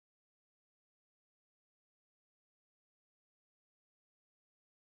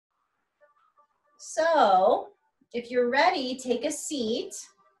So if you're ready, take a seat.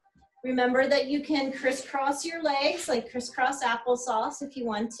 Remember that you can crisscross your legs, like crisscross applesauce if you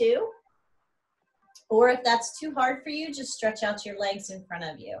want to. Or if that's too hard for you, just stretch out your legs in front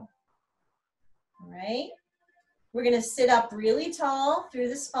of you. All right? We're going to sit up really tall through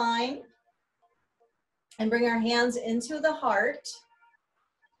the spine and bring our hands into the heart.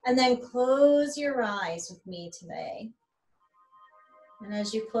 And then close your eyes with me today. And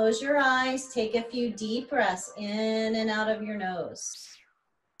as you close your eyes, take a few deep breaths in and out of your nose.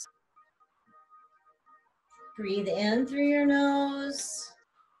 Breathe in through your nose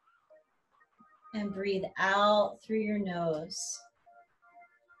and breathe out through your nose.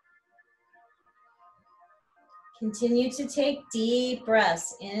 Continue to take deep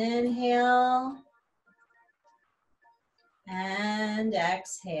breaths. Inhale and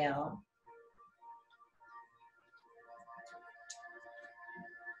exhale.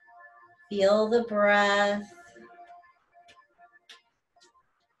 Feel the breath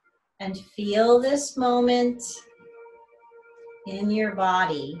and feel this moment in your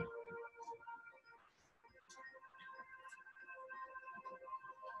body.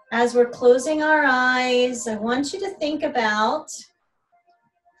 As we're closing our eyes, I want you to think about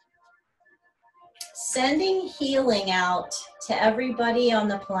sending healing out to everybody on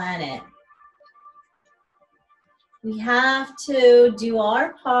the planet. We have to do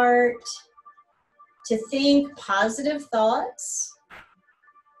our part to think positive thoughts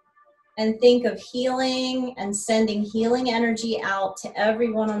and think of healing and sending healing energy out to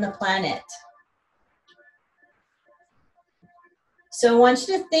everyone on the planet. So I want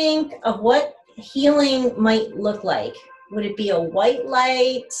you to think of what healing might look like. Would it be a white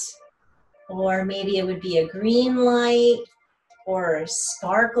light? Or maybe it would be a green light? Or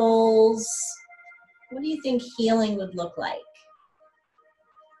sparkles? What do you think healing would look like?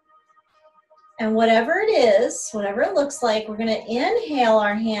 And whatever it is, whatever it looks like, we're going to inhale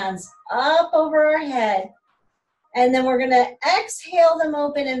our hands up over our head. And then we're going to exhale them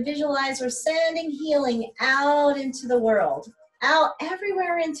open and visualize we're sending healing out into the world. Out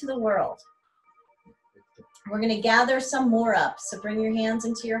everywhere into the world. We're going to gather some more up. So bring your hands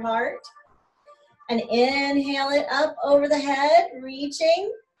into your heart. And inhale it up over the head,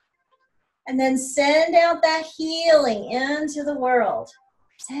 reaching. And then send out that healing into the world.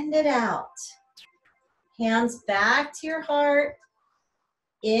 Send it out. Hands back to your heart.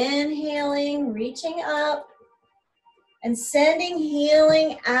 Inhaling, reaching up. And sending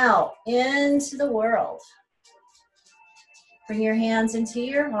healing out into the world. Bring your hands into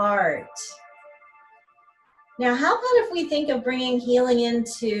your heart. Now, how about if we think of bringing healing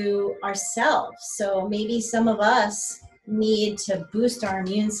into ourselves? So maybe some of us need to boost our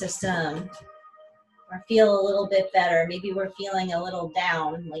immune system or feel a little bit better. Maybe we're feeling a little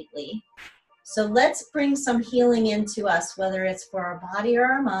down lately. So let's bring some healing into us, whether it's for our body or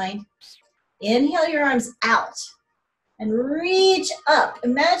our mind. Inhale your arms out and reach up.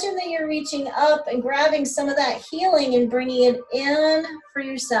 Imagine that you're reaching up and grabbing some of that healing and bringing it in for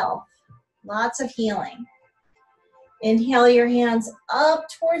yourself. Lots of healing. Inhale your hands up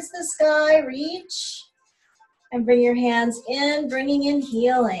towards the sky, reach, and bring your hands in, bringing in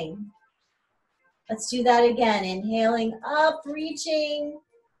healing. Let's do that again. Inhaling up, reaching,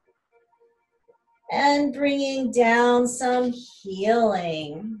 and bringing down some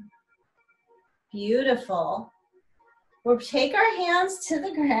healing. Beautiful. We'll take our hands to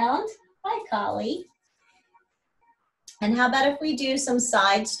the ground. Hi, Kali. And how about if we do some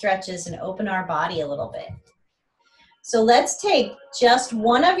side stretches and open our body a little bit? So let's take just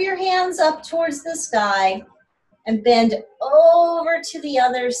one of your hands up towards the sky and bend over to the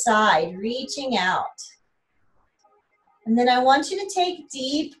other side, reaching out. And then I want you to take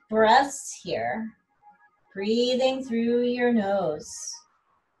deep breaths here, breathing through your nose.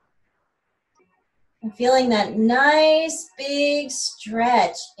 And feeling that nice big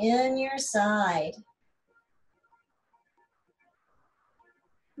stretch in your side.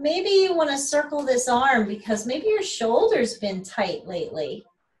 Maybe you want to circle this arm because maybe your shoulder's been tight lately.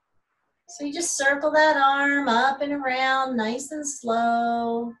 So you just circle that arm up and around, nice and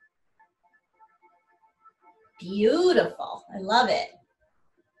slow. Beautiful. I love it.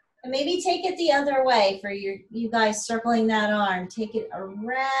 And maybe take it the other way for you guys circling that arm. Take it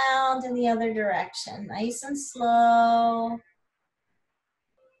around in the other direction. Nice and slow.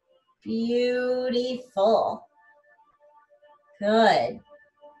 Beautiful. Good.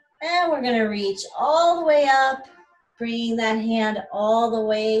 And we're going to reach all the way up, bringing that hand all the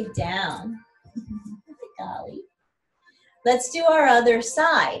way down. Golly. Let's do our other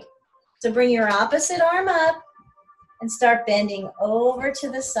side. So bring your opposite arm up And start bending over to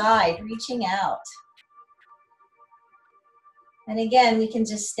the side, reaching out. And again, we can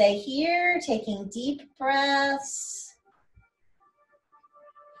just stay here, taking deep breaths.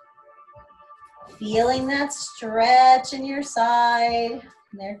 Feeling that stretch in your side.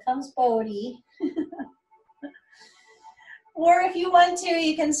 And there comes Bodhi. Or if you want to,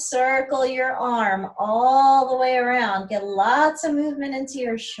 you can circle your arm all the way around. Get lots of movement into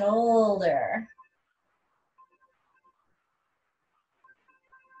your shoulder.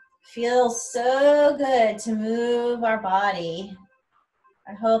 Feels so good to move our body.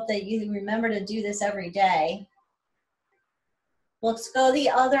 I hope that you remember to do this every day. Let's go the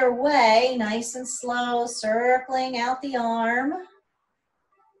other way, nice and slow, circling out the arm.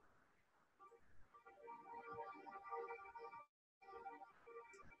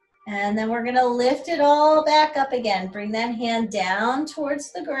 And then we're gonna lift it all back up again. Bring that hand down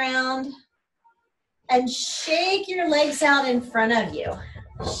towards the ground and shake your legs out in front of you.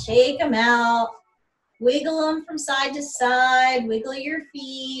 Shake them out, wiggle them from side to side, wiggle your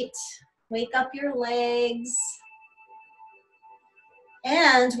feet, wake up your legs.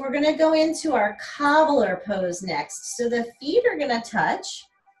 And we're gonna go into our cobbler pose next. So the feet are gonna touch.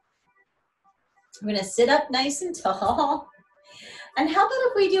 We're gonna sit up nice and tall. And how about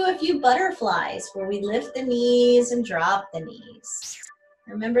if we do a few butterflies where we lift the knees and drop the knees?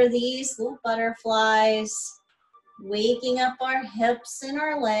 Remember these little butterflies, waking up our hips and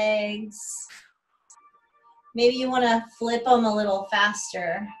our legs. Maybe you want to flip them a little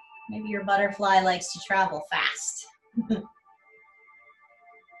faster. Maybe your butterfly likes to travel fast.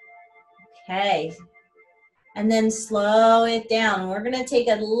 Okay. And then slow it down. We're going to take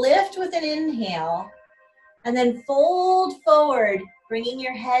a lift with an inhale. And then fold forward, bringing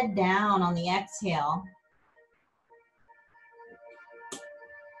your head down on the exhale.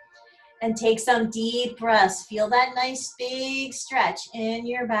 And take some deep breaths. Feel that nice big stretch in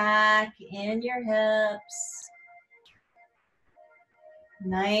your back, in your hips.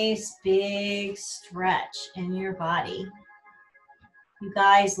 Nice big stretch in your body. You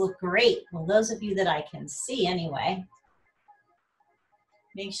guys look great. Well, those of you that I can see anyway.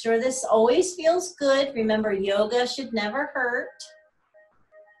 Make sure this always feels good. Remember, yoga should never hurt.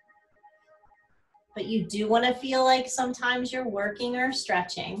 But you do want to feel like sometimes you're working or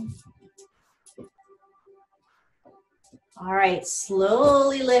stretching. All right,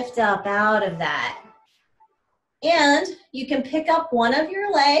 slowly lift up out of that. And you can pick up one of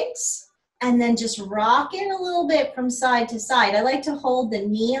your legs and then just rock it a little bit from side to side. I like to hold the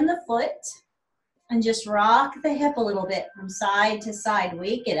knee and the foot. And just rock the hip a little bit from side to side.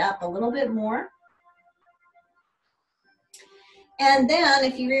 Wake it up a little bit more. And then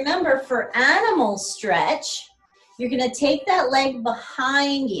if you remember for animal stretch, you're going to take that leg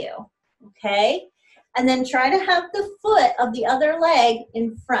behind you, okay? And then try to have the foot of the other leg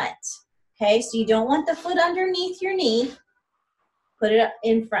in front, okay? So you don't want the foot underneath your knee. Put it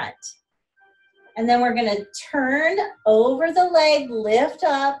in front. And then we're going to turn over the leg, lift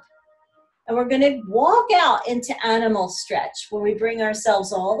up. And we're going to walk out into animal stretch where we bring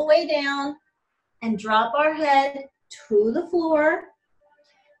ourselves all the way down and drop our head to the floor.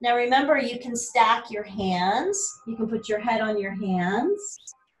 Now remember, you can stack your hands. You can put your head on your hands.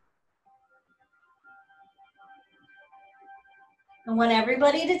 I want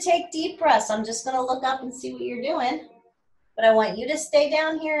everybody to take deep breaths. I'm just going to look up and see what you're doing. But I want you to stay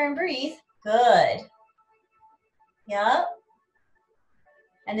down here and breathe. Good. Yep.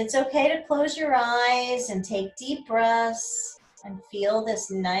 And it's okay to close your eyes and take deep breaths and feel this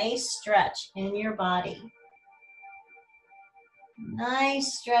nice stretch in your body.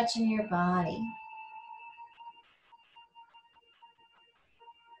 Nice stretch in your body.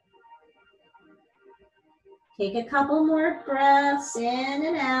 Take a couple more breaths in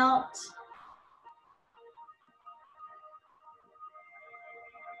and out.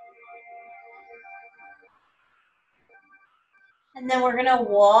 And then we're gonna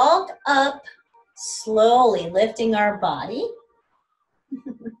walk up slowly, lifting our body.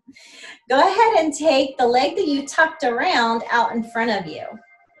 Go ahead and take the leg that you tucked around out in front of you,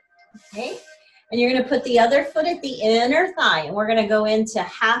 okay? And you're gonna put the other foot at the inner thigh, and we're gonna go into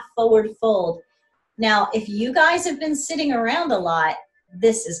half forward fold. Now, if you guys have been sitting around a lot,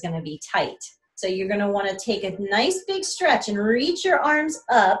 this is gonna be tight. So you're gonna wanna take a nice big stretch and reach your arms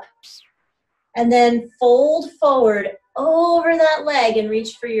up, and then fold forward over that leg and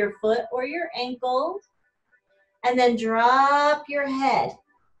reach for your foot or your ankle, and then drop your head.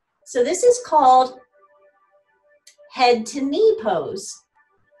 So this is called head to knee pose.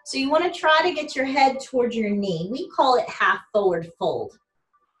 So you want to try to get your head towards your knee. We call it half forward fold.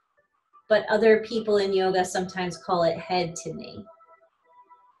 but other people in yoga sometimes call it head to knee.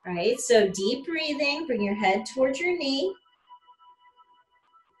 All right, so deep breathing, bring your head towards your knee.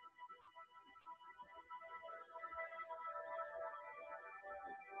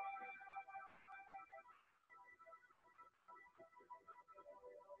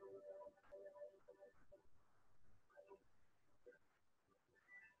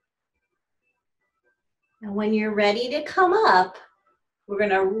 And when you're ready to come up, we're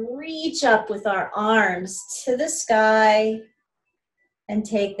gonna reach up with our arms to the sky and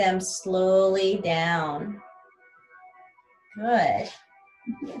take them slowly down. Good.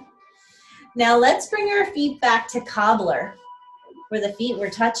 Now let's bring our feet back to cobbler, where the feet were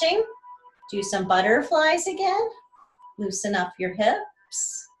touching. Do some butterflies again. Loosen up your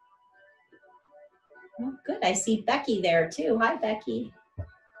hips. Oh, good, I see Becky there too. Hi, Becky.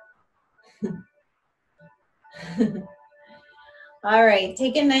 All right,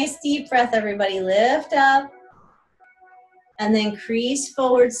 take a nice deep breath, everybody. Lift up and then crease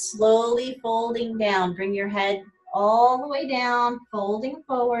forward, slowly folding down. Bring your head all the way down, folding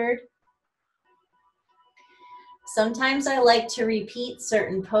forward. Sometimes I like to repeat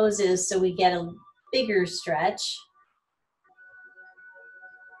certain poses so we get a bigger stretch.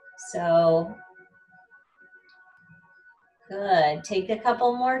 So, good. Take a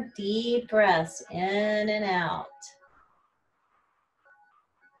couple more deep breaths in and out.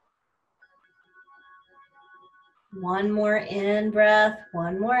 One more in breath,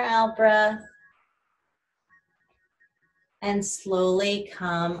 one more out breath. And slowly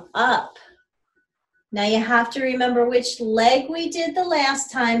come up. Now you have to remember which leg we did the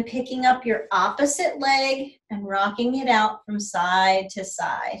last time, picking up your opposite leg and rocking it out from side to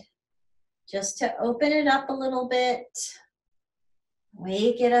side. Just to open it up a little bit.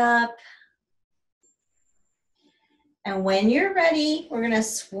 Wake it up. And when you're ready, we're gonna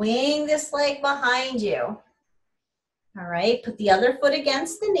swing this leg behind you. All right, put the other foot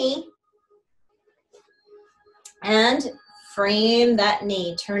against the knee. And frame that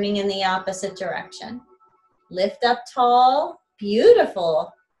knee, turning in the opposite direction. Lift up tall,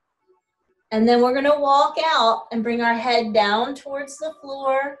 beautiful. And then we're gonna walk out and bring our head down towards the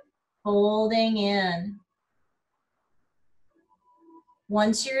floor, holding in.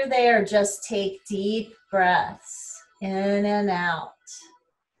 Once you're there, just take deep breaths in and out.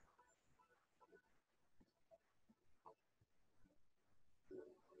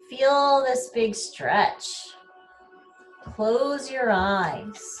 Feel this big stretch. Close your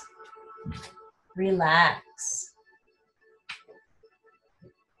eyes. Relax.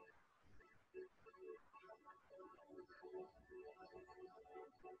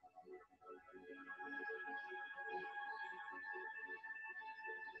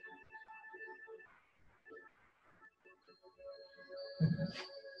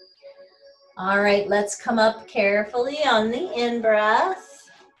 All right, let's come up carefully on the in-breath.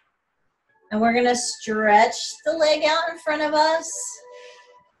 And we're gonna stretch the leg out in front of us.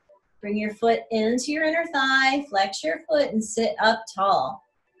 Bring your foot into your inner thigh, flex your foot and sit up tall.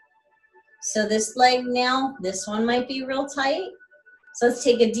 So this leg now, this one might be real tight. So let's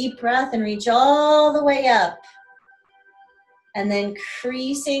take a deep breath and reach all the way up. And then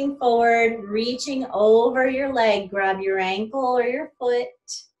creasing forward, reaching over your leg, grab your ankle or your foot.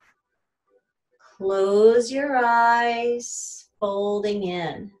 Close your eyes, folding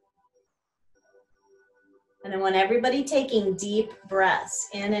in. And I want everybody taking deep breaths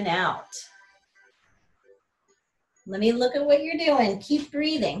in and out. Let me look at what you're doing. Keep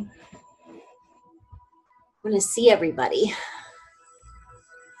breathing. I want to see everybody.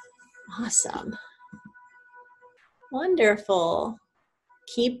 Awesome. Wonderful.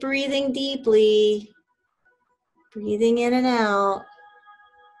 Keep breathing deeply. Breathing in and out.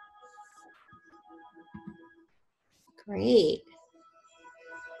 Great.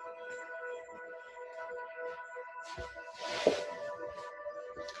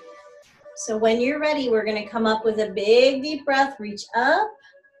 So when you're ready, we're going to come up with a big deep breath, reach up,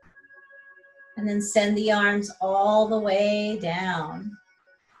 and then send the arms all the way down.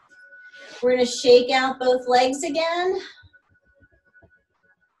 We're going to shake out both legs again.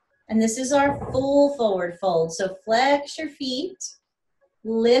 And this is our full forward fold. So flex your feet,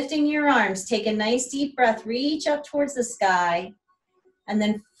 lifting your arms. Take a nice deep breath, reach up towards the sky, and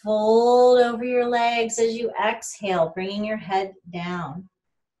then fold over your legs as you exhale, bringing your head down.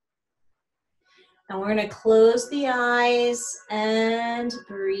 And we're going to close the eyes and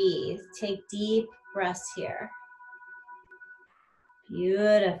breathe. Take deep breaths here.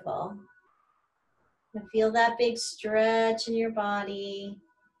 Beautiful. And feel that big stretch in your body.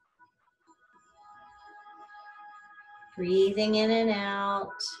 Breathing in and out.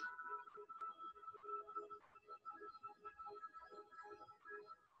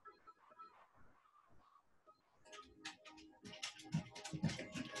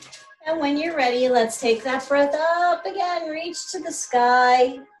 And when you're ready, let's take that breath up again, reach to the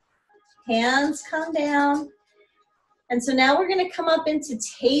sky, hands come down. And so now we're gonna come up into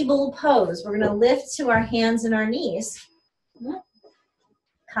table pose. We're gonna lift to our hands and our knees.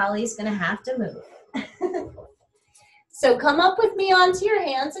 Kali's gonna have to move. So come up with me onto your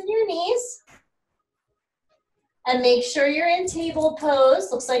hands and your knees. And make sure you're in table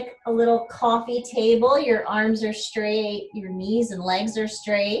pose. Looks like a little coffee table. Your arms are straight, your knees and legs are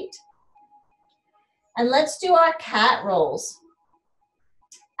straight. And let's do our cat rolls.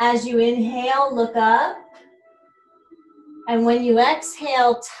 As you inhale, look up. And when you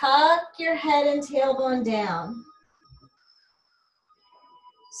exhale, tuck your head and tailbone down.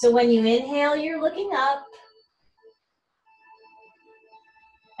 So when you inhale, you're looking up.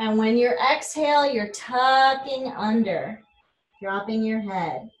 And when you exhale, you're tucking under, dropping your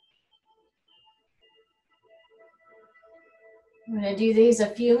head. I'm gonna do these a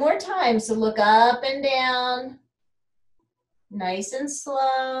few more times. So look up and down, nice and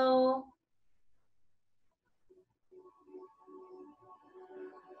slow.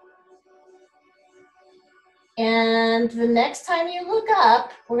 And the next time you look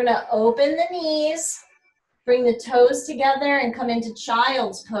up, we're gonna open the knees, bring the toes together and come into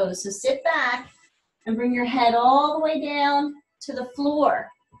child's pose. So sit back and bring your head all the way down to the floor.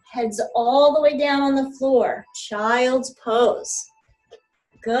 Head's all the way down on the floor. Child's pose.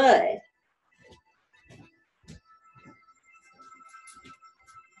 Good.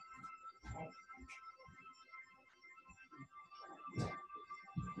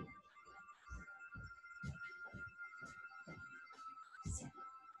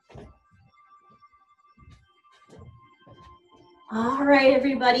 All right,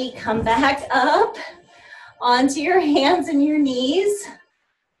 everybody, come back up onto your hands and your knees.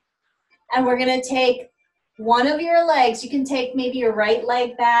 And we're gonna take one of your legs. You can take maybe your right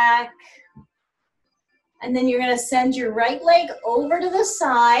leg back. And then you're gonna send your right leg over to the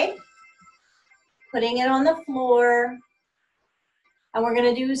side, putting it on the floor. And we're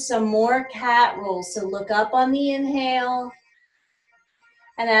gonna do some more cat rolls. So look up on the inhale.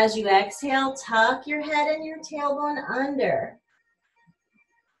 And as you exhale, tuck your head and your tailbone under.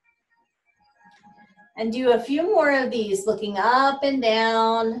 And do a few more of these, looking up and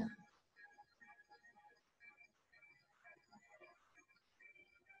down.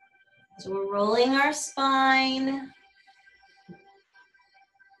 So we're rolling our spine,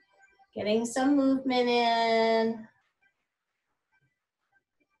 getting some movement in.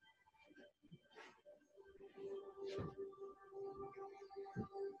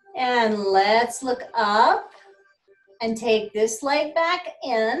 And let's look up and take this leg back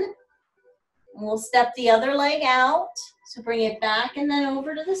in. And we'll step the other leg out. So bring it back and then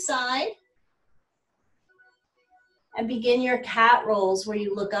over to the side. And begin your cat rolls where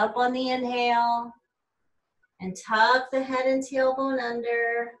you look up on the inhale and tuck the head and tailbone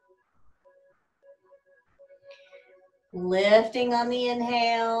under. Lifting on the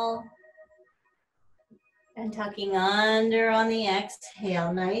inhale and tucking under on the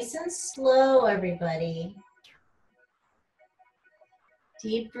exhale. Nice and slow, everybody.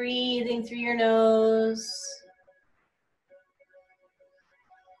 Deep breathing through your nose.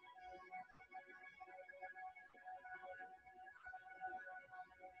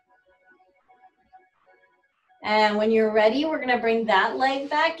 And when you're ready, we're gonna bring that leg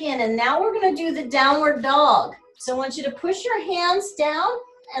back in. And now we're gonna do the downward dog. So I want you to push your hands down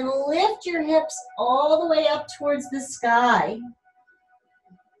and lift your hips all the way up towards the sky.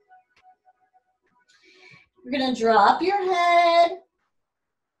 You're gonna drop your head.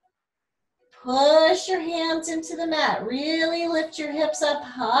 Push your hands into the mat. Really lift your hips up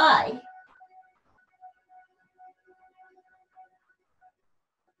high.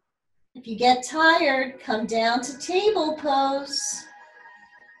 If you get tired, come down to table pose.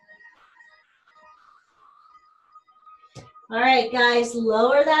 All right, guys,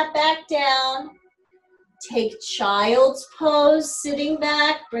 lower that back down. Take child's pose, sitting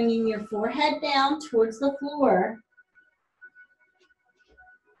back, bringing your forehead down towards the floor.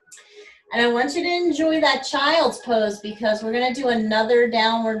 And I want you to enjoy that child's pose because we're gonna do another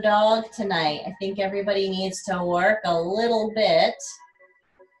downward dog tonight. I think everybody needs to work a little bit.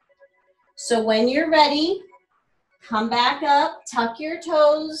 So when you're ready, come back up, tuck your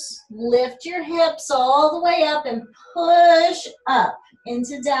toes, lift your hips all the way up and push up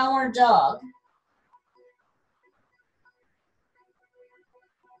into downward dog.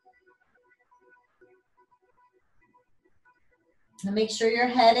 Now make sure your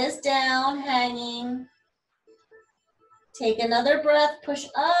head is down, hanging. Take another breath, push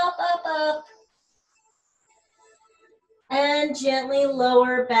up, up, up. And gently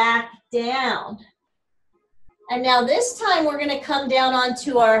lower back down. And now this time we're going to come down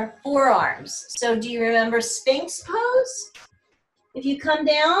onto our forearms. So do you remember Sphinx pose? If you come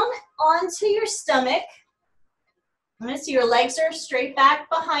down onto your stomach, so your legs are straight back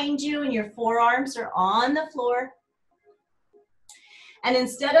behind you and your forearms are on the floor. And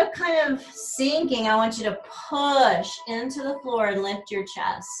instead of kind of sinking, I want you to push into the floor and lift your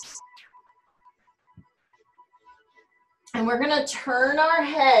chest. And we're going to turn our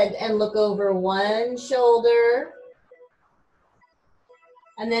head and look over one shoulder.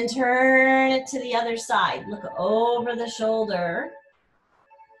 And then turn it to the other side. Look over the shoulder.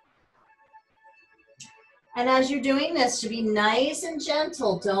 And as you're doing this, to be nice and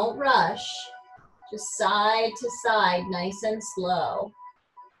gentle, don't rush. Just side to side, nice and slow.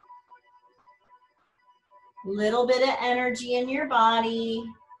 Little bit of energy in your body.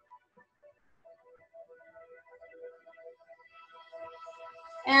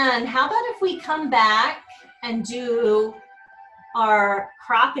 And how about if we come back and do our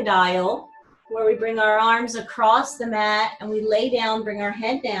crocodile, where we bring our arms across the mat and we lay down, bring our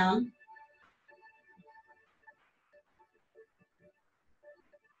head down.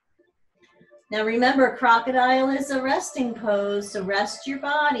 Now remember, crocodile is a resting pose, so rest your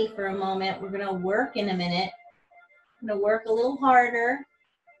body for a moment. We're going to work in a minute. I'm going to work a little harder.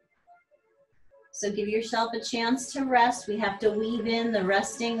 So give yourself a chance to rest. We have to weave in the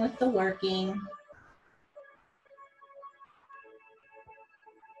resting with the working.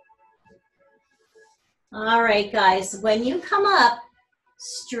 All right, guys, when you come up,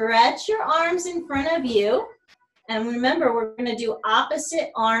 stretch your arms in front of you. And remember, we're going to do opposite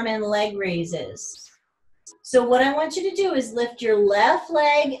arm and leg raises. So what I want you to do is lift your left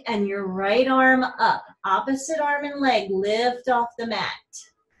leg and your right arm up. Opposite arm and leg, lift off the mat.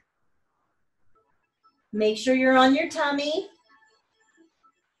 Make sure you're on your tummy.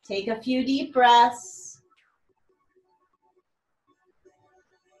 Take a few deep breaths.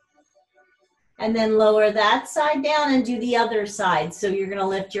 And then lower that side down and do the other side. So you're going to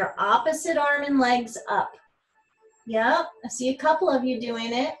lift your opposite arm and legs up. Yep, I see a couple of you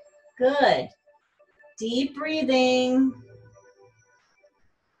doing it. Good. Deep breathing.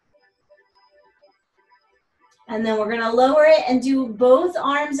 And then we're going to lower it and do both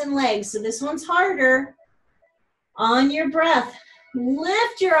arms and legs. So this one's harder. On your breath,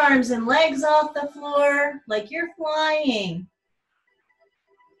 lift your arms and legs off the floor like you're flying.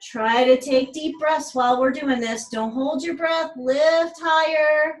 Try to take deep breaths while we're doing this. Don't hold your breath. Lift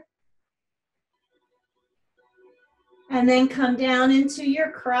higher. And then come down into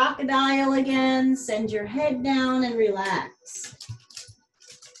your crocodile again. Send your head down and relax.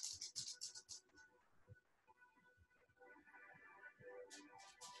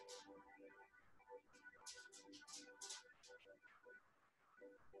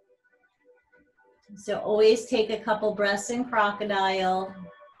 So always take a couple breaths in crocodile.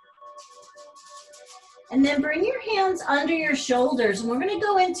 And then bring your hands under your shoulders. And we're going to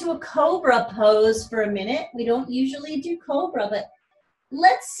go into a cobra pose for a minute. We don't usually do cobra, but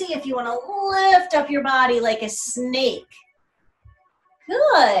let's see if you want to lift up your body like a snake.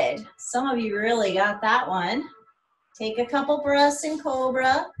 Good. Some of you really got that one. Take a couple breaths in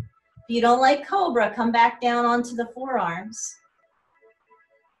cobra. If you don't like cobra, come back down onto the forearms.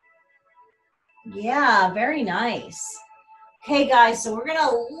 Yeah, very nice. Okay, guys, so we're going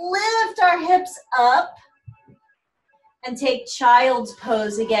to lift our hips up and take child's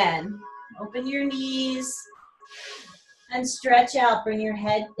pose again. Open your knees and stretch out. Bring your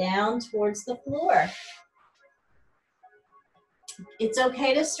head down towards the floor. It's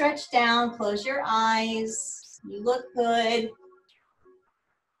okay to stretch down. Close your eyes. You look good.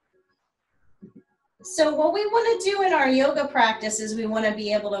 So what we want to do in our yoga practice is we want to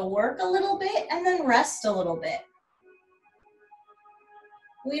be able to work a little bit and then rest a little bit.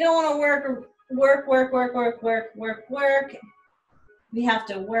 We don't want to work. We have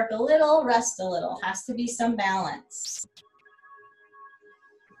to work a little, rest a little. Has to be some balance.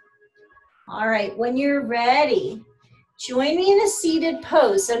 All right, when you're ready, join me in a seated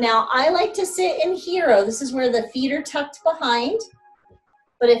pose. So now I like to sit in hero. This is where the feet are tucked behind.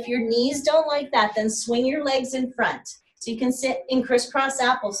 But if your knees don't like that, then swing your legs in front. So you can sit in crisscross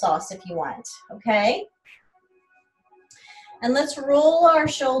applesauce if you want, okay? And let's roll our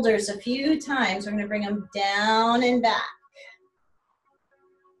shoulders a few times. We're going to bring them down and back.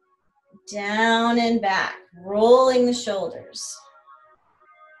 Down and back, rolling the shoulders.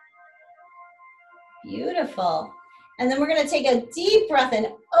 Beautiful. And then we're going to take a deep breath and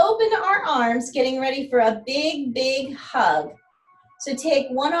open our arms, getting ready for a big, big hug. So take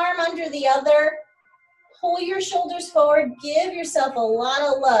one arm under the other, pull your shoulders forward. Give yourself a lot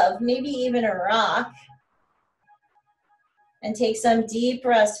of love, maybe even a rock. And take some deep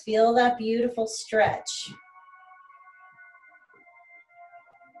breaths. Feel that beautiful stretch.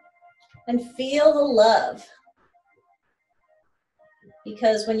 And feel the love.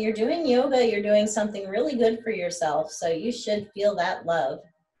 Because when you're doing yoga, you're doing something really good for yourself. So you should feel that love.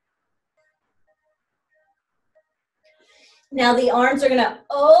 Now the arms are going to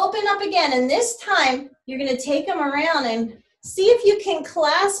open up again. And this time, you're going to take them around and see if you can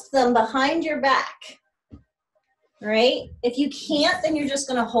clasp them behind your back. Right? If you can't, then you're just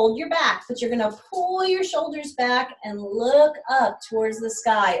going to hold your back, but you're going to pull your shoulders back and look up towards the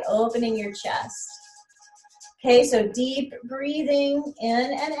sky, opening your chest. Okay, so deep breathing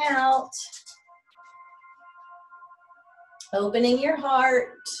in and out. Opening your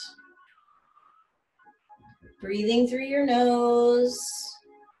heart. Breathing through your nose.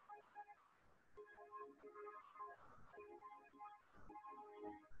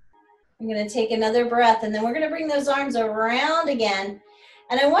 I'm going to take another breath, and then we're going to bring those arms around again.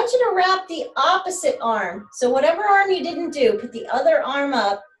 And I want you to wrap the opposite arm. So whatever arm you didn't do, put the other arm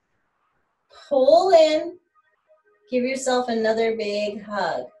up. Pull in. Give yourself another big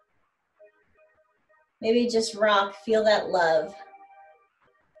hug. Maybe just rock. Feel that love.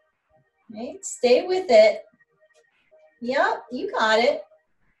 Right? Stay with it. Yep, you got it.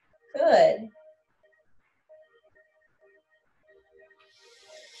 Good.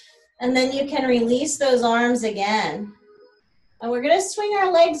 And then you can release those arms again. And we're going to swing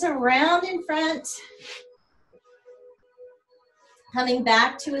our legs around in front, coming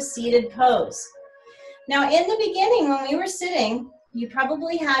back to a seated pose. Now, in the beginning, when we were sitting, you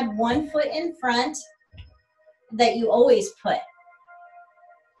probably had one foot in front that you always put.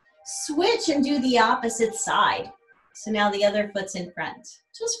 Switch and do the opposite side. So now the other foot's in front,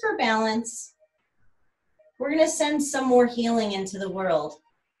 just for balance. We're going to send some more healing into the world.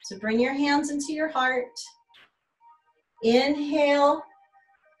 So bring your hands into your heart. Inhale.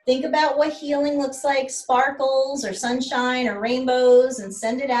 Think about what healing looks like, sparkles or sunshine or rainbows, and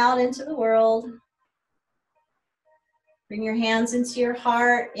send it out into the world. Bring your hands into your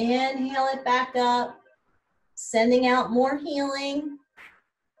heart. Inhale it back up. Sending out more healing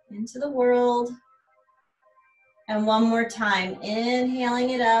into the world. And one more time.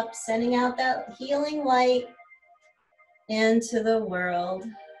 Inhaling it up, sending out that healing light into the world.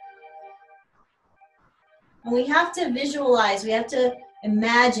 And we have to visualize, we have to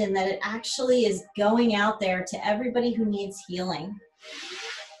imagine that it actually is going out there to everybody who needs healing.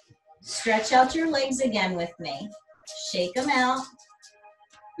 Stretch out your legs again with me. Shake them out.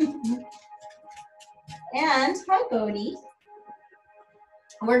 And, hi Bodhi.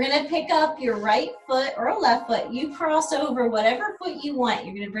 We're going to pick up your right foot or a left foot. You cross over whatever foot you want.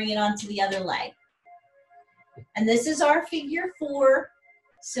 You're going to bring it onto the other leg. And this is our figure 4.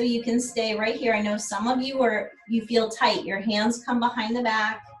 So you can stay right here. I know some of you you feel tight. Your hands come behind the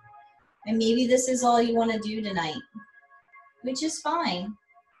back. And maybe this is all you want to do tonight, which is fine.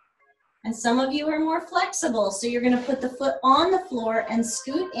 And some of you are more flexible. So you're going to put the foot on the floor and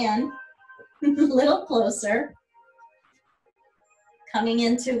scoot in a little closer, coming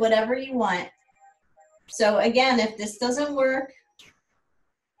into whatever you want. So again, if this doesn't work,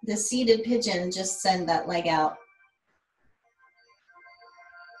 the seated pigeon, just send that leg out.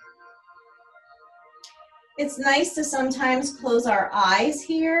 It's nice to sometimes close our eyes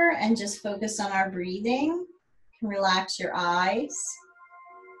here and just focus on our breathing. Relax your eyes.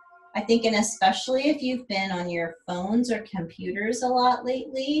 I think, and especially if you've been on your phones or computers a lot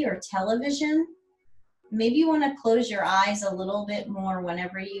lately, or television, maybe you want to close your eyes a little bit more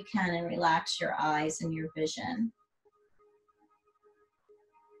whenever you can and relax your eyes and your vision.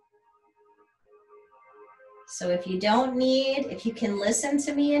 So if you don't need, if you can listen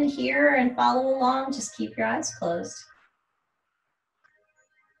to me and hear and follow along, just keep your eyes closed.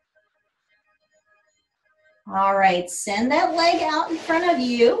 All right, send that leg out in front of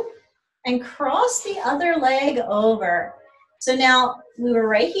you and cross the other leg over. So now we were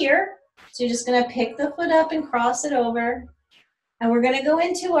right here. So you're just going to pick the foot up and cross it over. And we're going to go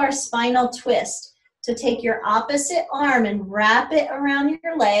into our spinal twist. So take your opposite arm and wrap it around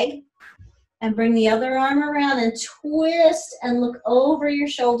your leg. And bring the other arm around and twist and look over your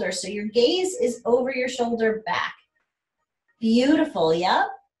shoulder. So your gaze is over your shoulder back. Beautiful, yep.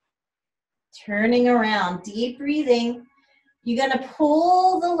 Turning around, deep breathing. You're gonna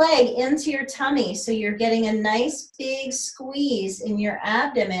pull the leg into your tummy so you're getting a nice big squeeze in your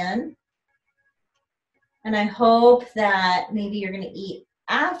abdomen. And I hope that maybe you're gonna eat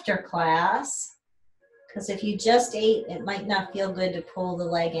after class, because if you just ate, it might not feel good to pull the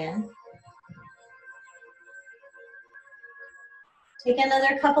leg in. Take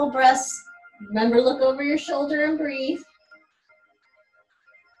another couple breaths. Remember, look over your shoulder and breathe.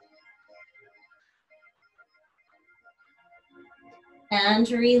 And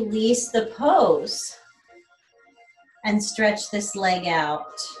release the pose. And stretch this leg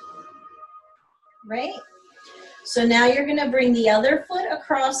out. Right? So now you're going to bring the other foot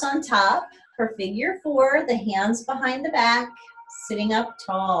across on top for figure 4, the hands behind the back, sitting up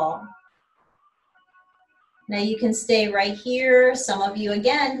tall. Now you can stay right here. Some of you,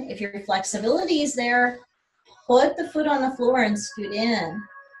 again, if your flexibility is there, put the foot on the floor and scoot in.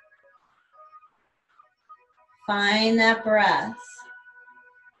 Find that breath.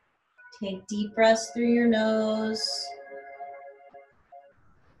 Take deep breaths through your nose.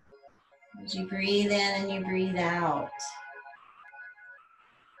 As you breathe in and you breathe out.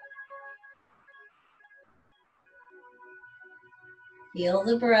 Feel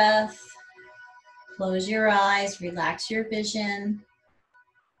the breath. Close your eyes, relax your vision.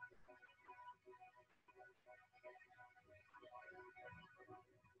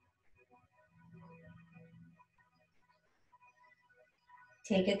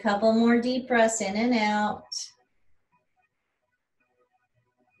 Take a couple more deep breaths in and out.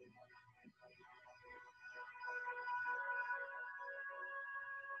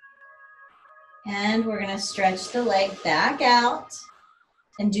 And we're going to stretch the leg back out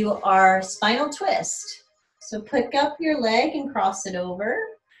and do our spinal twist. So pick up your leg and cross it over.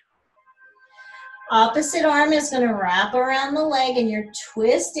 Opposite arm is going to wrap around the leg and you're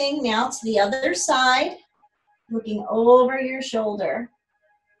twisting now to the other side, looking over your shoulder.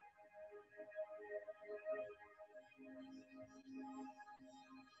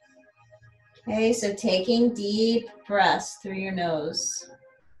 Okay, so taking deep breaths through your nose.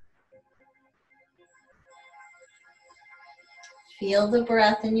 Feel the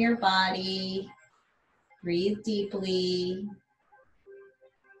breath in your body. Breathe deeply.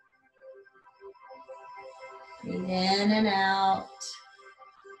 Breathe in and out.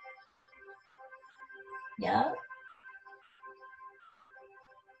 Yep.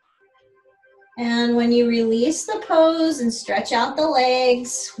 And when you release the pose and stretch out the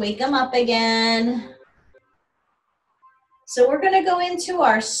legs, wake them up again. So we're going to go into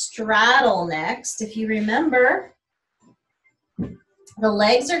our straddle next. If you remember, the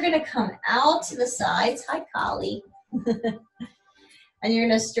legs are going to come out to the sides. Hi, Collie. And you're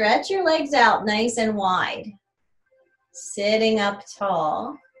going to stretch your legs out nice and wide. Sitting up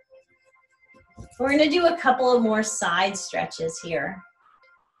tall. We're going to do a couple of more side stretches here.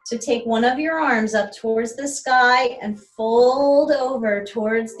 So take one of your arms up towards the sky and fold over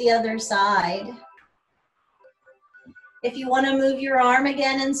towards the other side. If you want to move your arm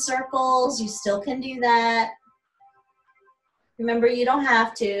again in circles, you still can do that. Remember, you don't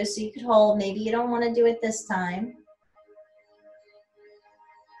have to, so you could hold. Maybe you don't want to do it this time.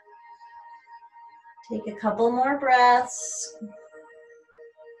 Take a couple more breaths.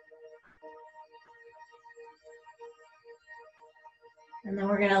 And then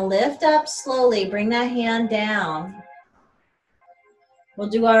we're going to lift up slowly. Bring that hand down. We'll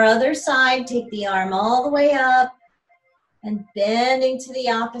do our other side. Take the arm all the way up and bending to the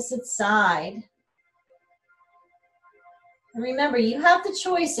opposite side. And remember, you have the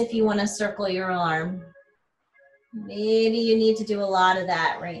choice if you want to circle your arm. Maybe you need to do a lot of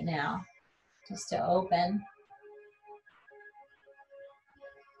that right now, just to open.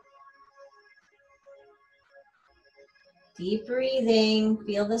 Deep breathing,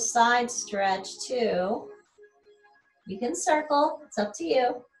 feel the side stretch too. You can circle, it's up to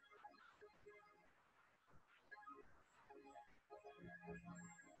you.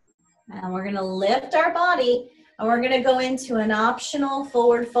 And we're gonna lift our body and we're gonna go into an optional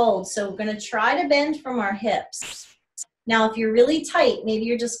forward fold. So we're gonna try to bend from our hips. Now, if you're really tight, maybe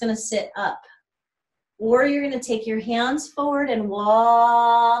you're just gonna sit up. Or you're gonna take your hands forward and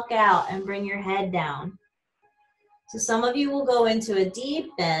walk out and bring your head down. So some of you will go into a deep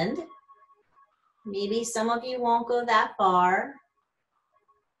bend. Maybe some of you won't go that far.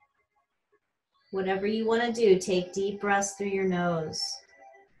 Whatever you want to do, take deep breaths through your nose.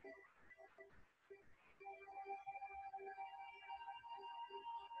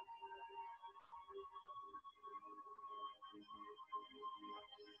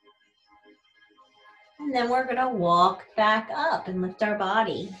 And then we're going to walk back up and lift our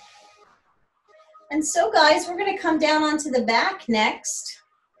body. And so guys, we're going to come down onto the back next.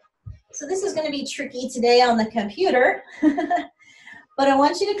 So this is going to be tricky today on the computer. But I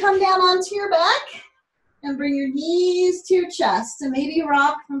want you to come down onto your back and bring your knees to your chest and maybe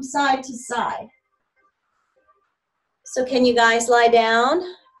rock from side to side. So can you guys lie down?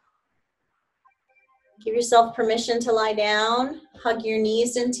 Give yourself permission to lie down. Hug your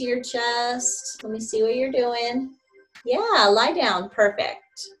knees into your chest. Let me see what you're doing. Yeah, lie down. Perfect.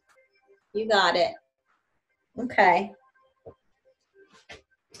 You got it. Okay.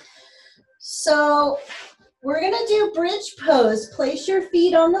 So we're going to do bridge pose. Place your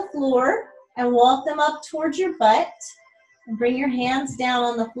feet on the floor and walk them up towards your butt and bring your hands down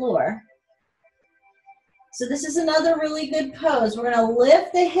on the floor. So this is another really good pose. We're going to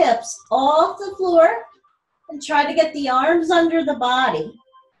lift the hips off the floor and try to get the arms under the body.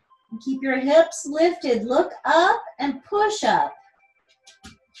 And keep your hips lifted. Look up and push up.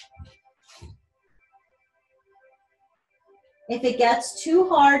 If it gets too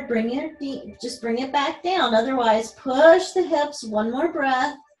hard, just bring it back down. Otherwise, push the hips. One more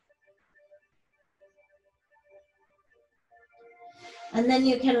breath. And then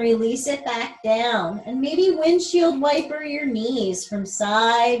you can release it back down. And maybe windshield wiper your knees from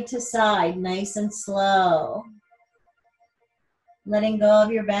side to side, nice and slow. Letting go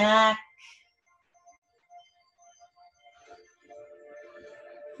of your back.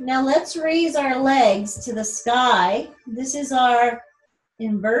 Now let's raise our legs to the sky. This is our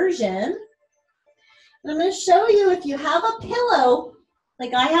inversion. And I'm going to show you if you have a pillow,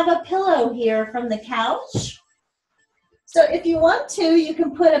 like I have a pillow here from the couch. So if you want to, you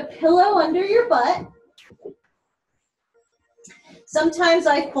can put a pillow under your butt. Sometimes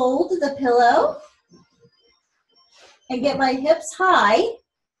I fold the pillow and get my hips high,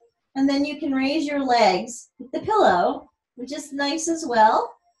 and then you can raise your legs with the pillow, which is nice as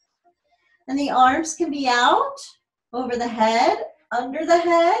well. And the arms can be out, over the head, under the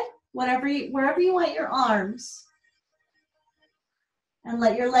head, wherever you want your arms. And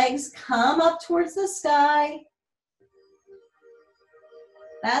let your legs come up towards the sky.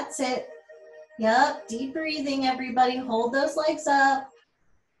 That's it. Yep, deep breathing, everybody. Hold those legs up.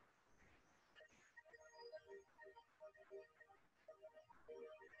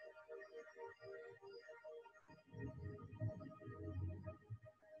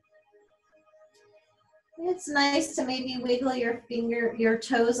 It's nice to maybe wiggle your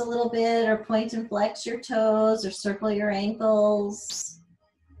toes a little bit, or point and flex your toes, or circle your ankles.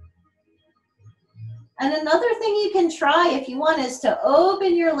 And another thing you can try if you want is to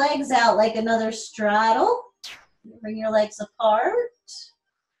open your legs out like another straddle. Bring your legs apart.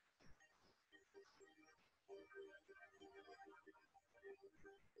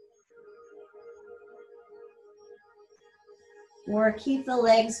 Or keep the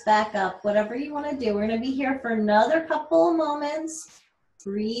legs back up, whatever you want to do. We're going to be here for another couple of moments.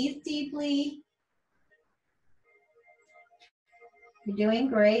 Breathe deeply. You're doing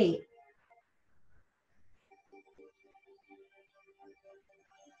great.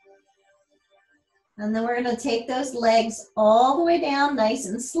 And then we're going to take those legs all the way down, nice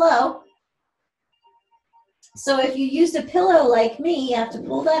and slow. So if you used a pillow like me, you have to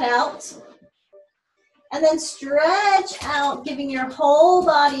pull that out. And then stretch out, giving your whole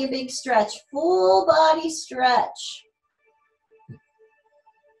body a big stretch. Full body stretch.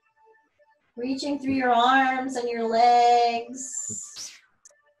 Reaching through your arms and your legs.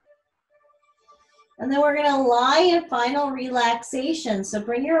 And then we're going to lie in final relaxation. So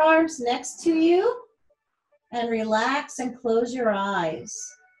bring your arms next to you and relax and close your eyes.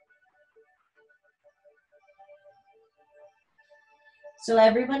 So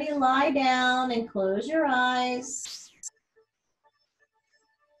everybody lie down and close your eyes.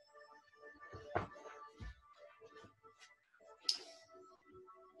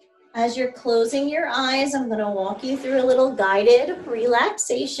 As you're closing your eyes, I'm going to walk you through a little guided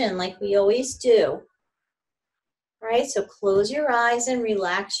relaxation like we always do. All right, so close your eyes and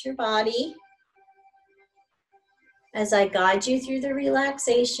relax your body. As I guide you through the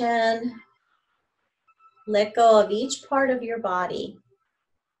relaxation, let go of each part of your body.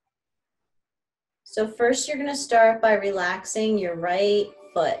 So first you're going to start by relaxing your right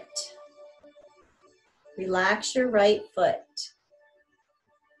foot. Relax your right foot.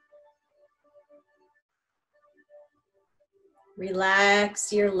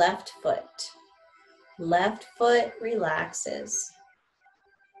 Relax your left foot. Left foot relaxes.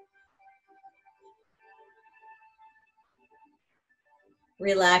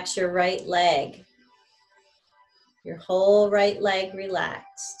 Relax your right leg. Your whole right leg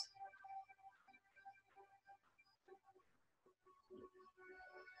relaxed.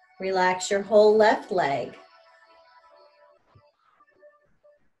 Relax your whole left leg.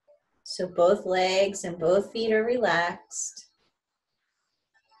 So both legs and both feet are relaxed.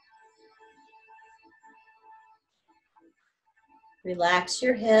 Relax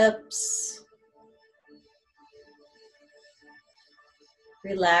your hips.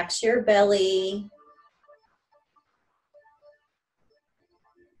 Relax your belly.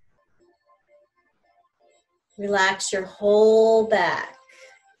 Relax your whole back.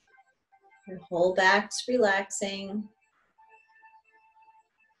 Your whole back's relaxing.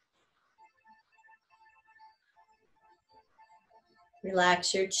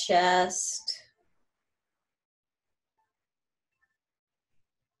 Relax your chest.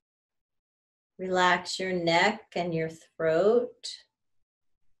 Relax your neck and your throat.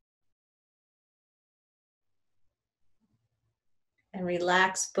 And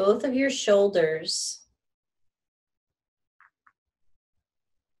relax both of your shoulders.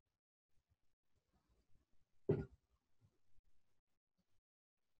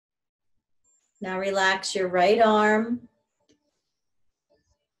 Now relax your right arm.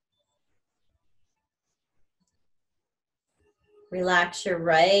 Relax your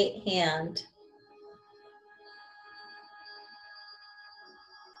right hand.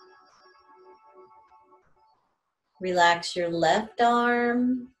 Relax your left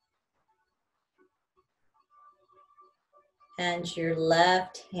arm and your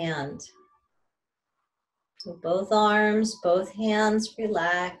left hand. So both arms, both hands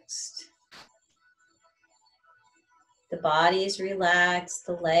relaxed. The body's relaxed,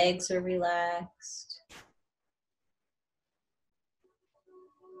 the legs are relaxed.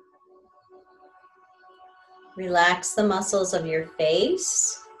 Relax the muscles of your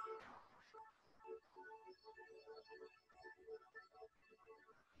face.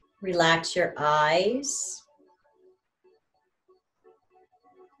 Relax your eyes.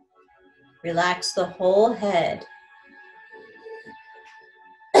 Relax the whole head.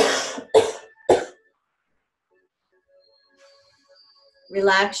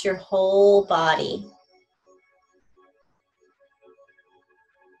 Relax your whole body.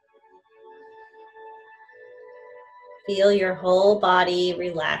 Feel your whole body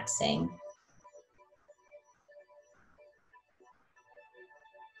relaxing.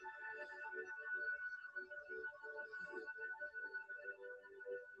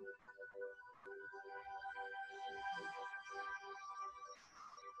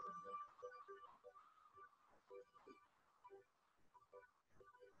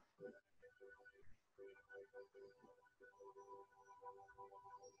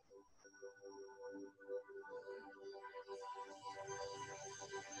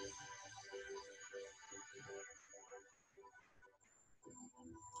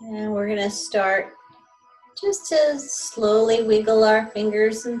 And we're going to start just to slowly wiggle our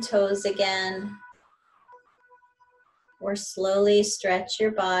fingers and toes again. Or slowly stretch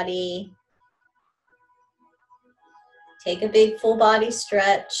your body. Take a big full body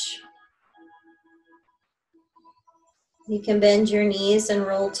stretch. You can bend your knees and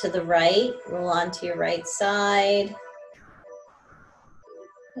roll to the right. Roll onto your right side.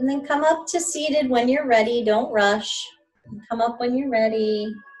 And then come up to seated when you're ready. Don't rush. Come up when you're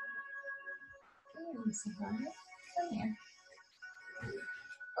ready. Come here.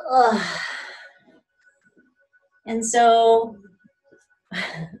 Ugh. And so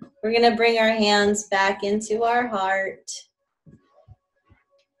we're going to bring our hands back into our heart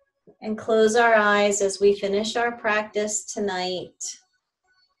and close our eyes as we finish our practice tonight.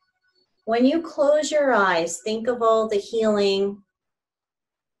 When you close your eyes, think of all the healing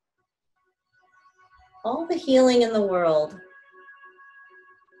in the world.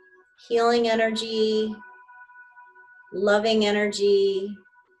 Healing energy, loving energy.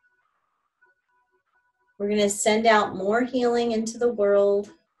 We're going to send out more healing into the world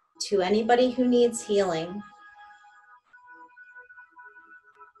to anybody who needs healing.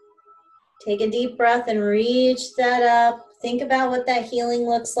 Take a deep breath and reach that up. Think about what that healing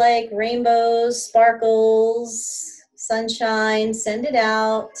looks like. Rainbows, sparkles, sunshine. Send it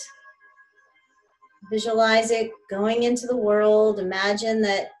out. Visualize it going into the world. Imagine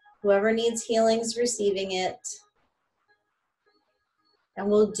that whoever needs healing is receiving it. And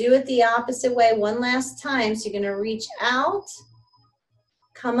we'll do it the opposite way one last time. So you're going to reach out,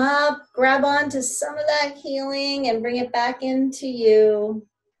 come up, grab onto some of that healing and bring it back into you.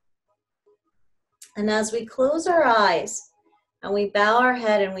 And as we close our eyes and we bow our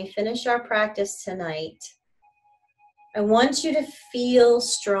head and we finish our practice tonight, I want you to feel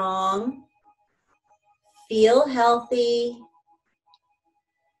strong, feel healthy,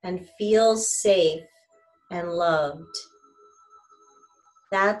 and feel safe and loved.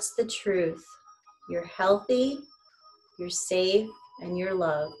 That's the truth. You're healthy, you're safe, and you're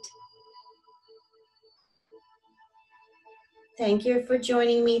loved. Thank you for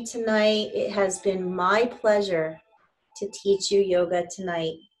joining me tonight. It has been my pleasure to teach you yoga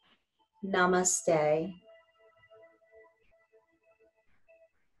tonight. Namaste.